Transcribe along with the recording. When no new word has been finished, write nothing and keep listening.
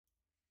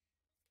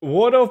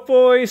What up,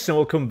 boys, and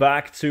welcome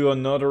back to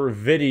another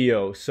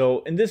video.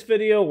 So in this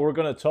video we're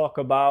going to talk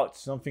about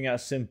something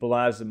as simple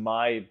as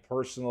my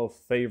personal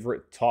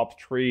favorite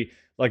top 3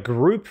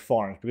 group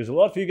farms, because a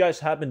lot of you guys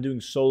have been doing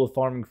solo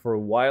farming for a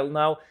while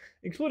now,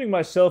 including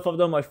myself. I've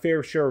done my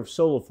fair share of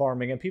solo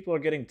farming and people are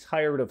getting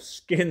tired of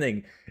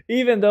skinning,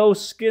 even though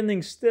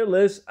skinning still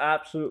is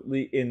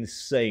absolutely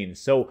insane.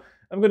 So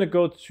I'm gonna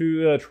go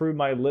through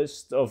my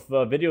list of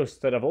videos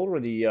that I've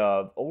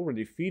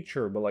already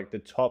featured, but like the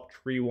top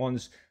 3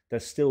 ones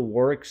that still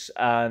works,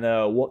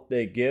 and what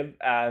they give,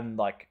 and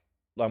like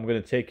I'm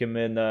gonna take them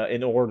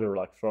in order,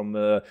 like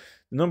from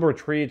number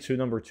 3 to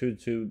number 2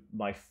 to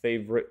my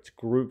favorite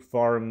group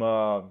farm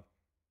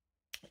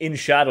in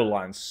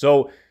Shadowlands.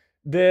 So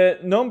the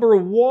number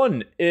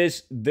 1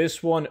 is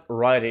this one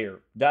right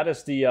here. That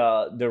is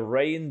the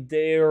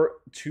reindeer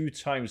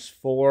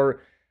 2x4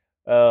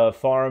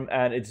 farm,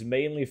 and it's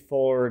mainly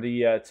for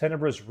the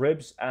tenebrous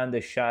ribs and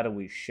the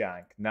shadowy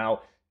shank.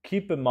 Now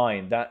keep in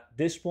mind that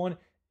this one,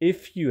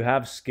 if you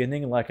have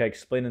skinning like I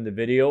explained in the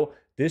video,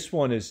 this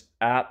one is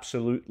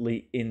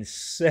absolutely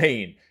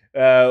insane.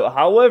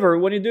 However,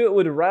 when you do it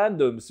with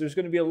randoms, there's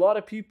going to be a lot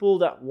of people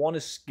that want to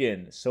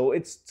skin, so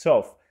it's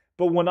tough.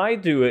 But when I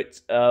do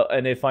it,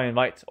 and if I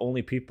invite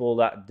only people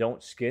that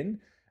don't skin,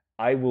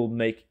 I will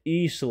make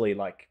easily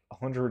like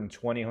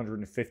 120,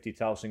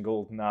 150,000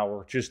 gold an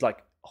hour, just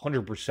like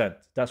 100%.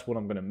 That's what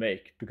I'm going to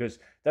make, because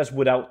that's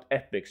without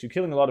epics. You're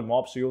killing a lot of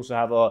mobs, so you also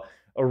have a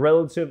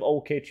relative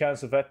okay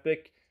chance of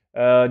epic.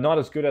 Not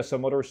as good as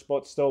some other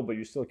spots though, but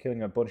you're still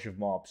killing a bunch of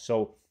mobs.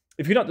 So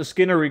if you're not the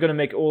skinner, you're going to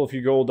make all of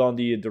your gold on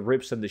the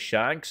ribs and the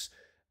shanks.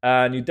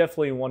 And you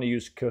definitely want to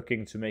use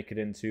cooking to make it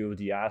into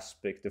the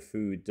aspect, the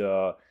food,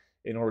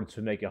 in order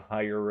to make a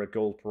higher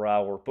gold per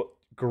hour. But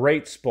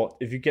great spot.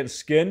 If you get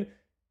skin,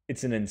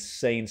 it's an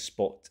insane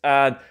spot.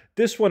 And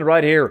this one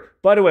right here,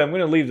 by the way, I'm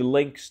going to leave the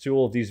links to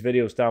all of these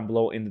videos down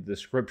below in the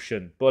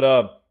description.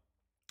 But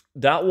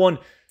that one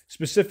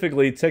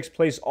specifically takes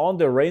place on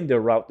the reindeer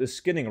route, the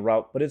skinning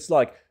route, but it's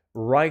like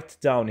right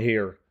down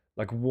here.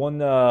 Like one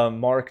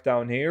mark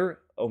down here,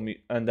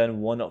 and then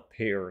one up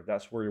here.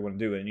 That's where you want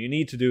to do it. And you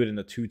need to do it in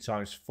the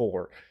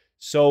 2x4.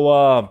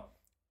 So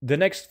the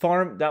next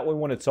farm that we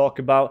want to talk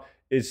about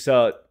is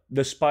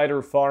the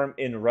spider farm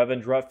in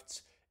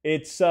Revendreft.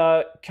 It's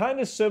kind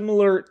of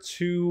similar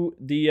to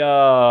the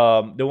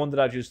one that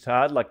I just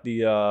had, like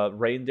the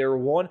reindeer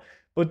one.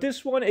 But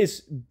this one is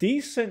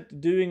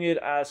decent doing it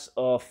as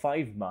a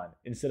 5-man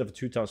instead of a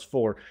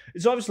 2x4.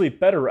 It's obviously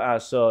better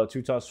as a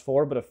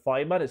 2x4, but a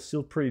 5-man is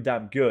still pretty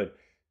damn good.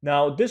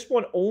 Now, this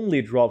one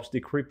only drops the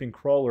creeping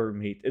crawler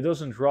meat. It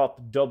doesn't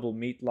drop double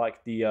meat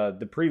like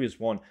the previous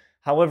one.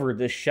 However,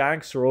 the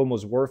shanks are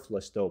almost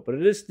worthless though. But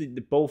it is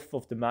both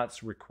of the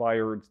mats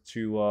required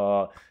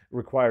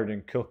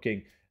in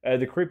cooking.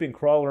 The creeping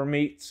crawler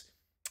meat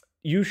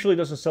usually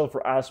doesn't sell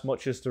for as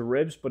much as the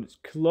ribs, but it's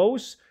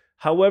close.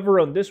 However,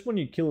 on this one,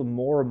 you kill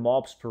more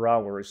mobs per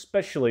hour,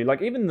 especially,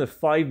 like even the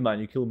 5-man,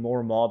 you kill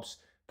more mobs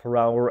per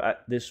hour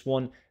at this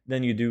one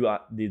than you do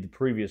at the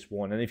previous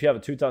one. And if you have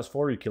a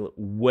 2x4, you kill it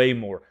way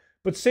more.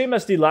 But same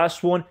as the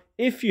last one,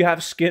 if you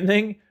have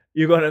skinning,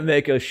 you're going to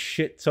make a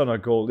shit ton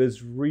of gold.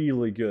 It's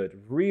really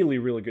good. Really,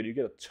 really good. You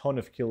get a ton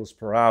of kills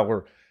per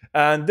hour.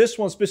 And this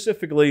one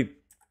specifically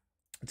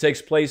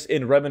takes place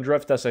in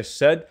Revendreft, as I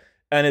said.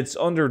 And it's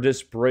under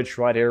this bridge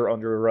right here,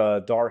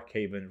 under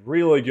Darkhaven.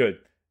 Really good.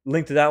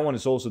 Link to that one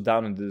is also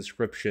down in the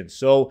description.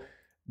 So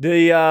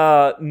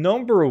the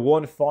number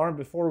 1 farm,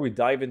 before we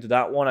dive into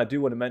that one, I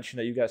do want to mention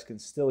that you guys can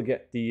still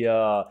get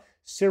the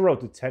 0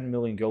 to 10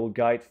 million gold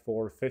guide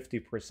for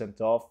 50%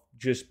 off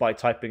just by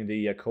typing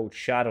the code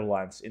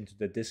Shadowlands into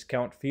the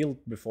discount field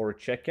before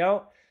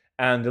checkout.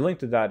 And the link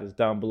to that is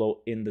down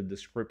below in the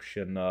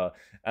description.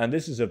 And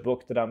this is a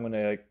book that I'm going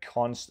to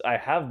I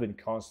have been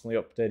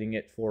constantly updating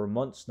it for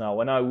months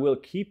now, and I will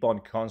keep on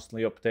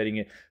constantly updating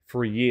it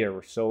for a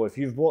year. So if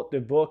you've bought the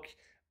book,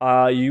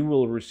 you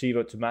will receive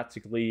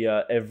automatically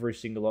every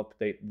single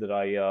update that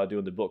I do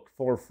in the book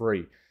for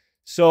free.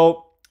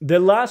 So the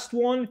last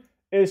one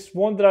is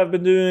one that I've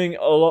been doing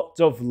a lot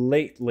of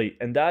lately,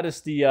 and that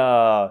is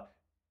the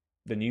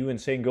new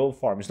insane gold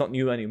farm. It's not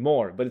new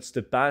anymore, but it's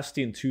the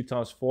Bastion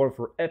 2x4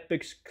 for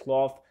epics,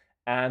 cloth,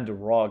 and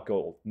raw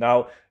gold.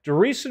 Now, the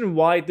reason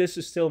why this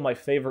is still my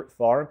favorite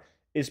farm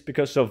is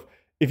because of,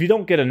 if you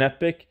don't get an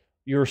epic,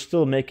 you're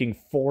still making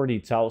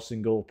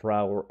 40,000 gold per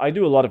hour. I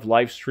do a lot of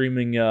live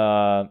streaming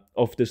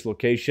of this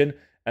location,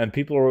 and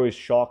people are always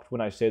shocked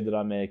when I say that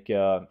I make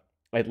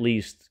at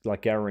least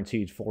like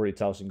guaranteed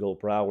 40,000 gold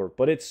per hour.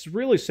 But it's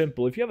really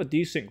simple. If you have a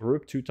decent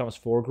group,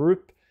 2x4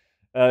 group,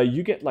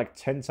 you get like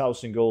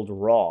 10,000 gold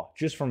raw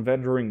just from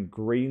vendoring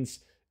greens,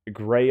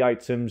 gray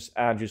items,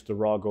 and just the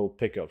raw gold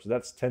pickup. So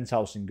that's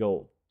 10,000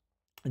 gold.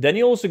 Then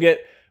you also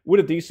get,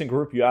 with a decent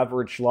group, you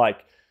average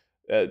like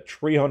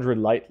 300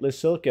 lightless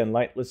silk, and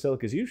lightless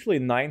silk is usually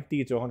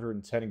 90 to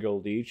 110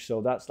 gold each.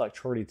 So that's like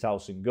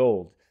 30,000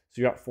 gold.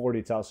 So you got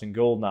 40,000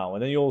 gold now.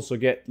 And then you also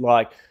get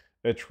like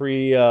a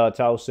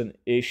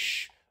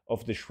 3,000-ish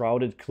of the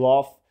shrouded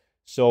cloth.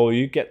 So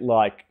you get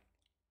like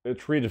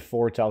 3 to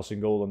 4,000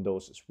 gold on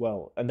those as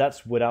well. And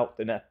that's without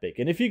an epic.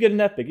 And if you get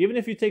an epic, even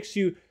if it takes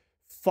you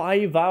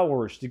 5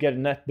 hours to get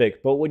an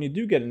epic, but when you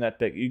do get an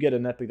epic, you get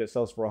an epic that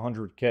sells for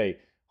 100k.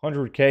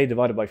 100k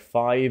divided by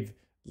 5,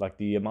 like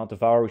the amount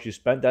of hours you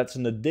spent, that's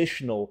an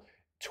additional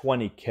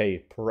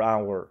 20k per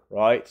hour,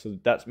 right? So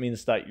that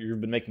means that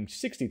you've been making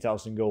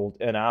 60,000 gold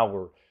an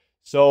hour.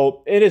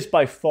 So it is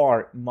by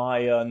far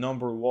my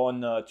number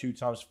one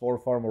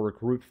 2x4 farm or a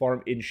group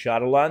farm in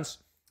Shadowlands.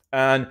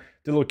 And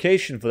the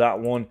location for that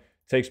one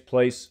takes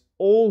place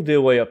all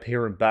the way up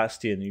here in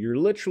Bastion. You're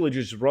literally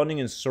just running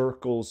in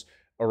circles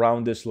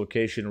around this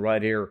location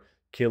right here,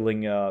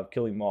 killing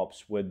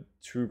mobs with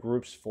 2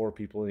 groups, 4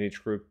 people in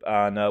each group.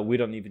 And we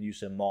don't even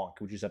use a monk.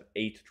 We just have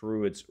 8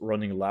 druids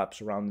running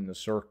laps around in a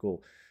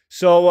circle.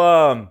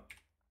 So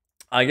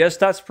I guess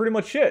that's pretty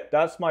much it.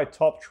 That's my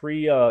top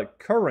 3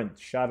 current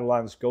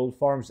Shadowlands gold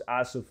farms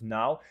as of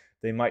now.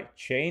 They might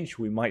change.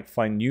 We might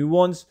find new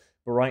ones.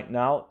 But right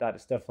now, that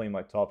is definitely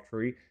my top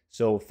 3.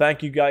 So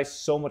thank you guys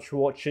so much for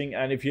watching.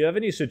 And if you have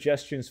any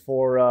suggestions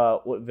for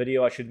what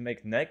video I should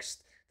make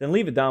next, then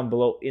leave it down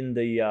below in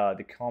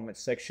the comment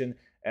section.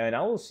 And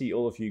I will see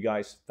all of you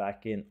guys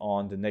back in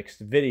on the next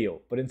video.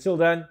 But until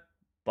then,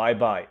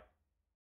 bye-bye.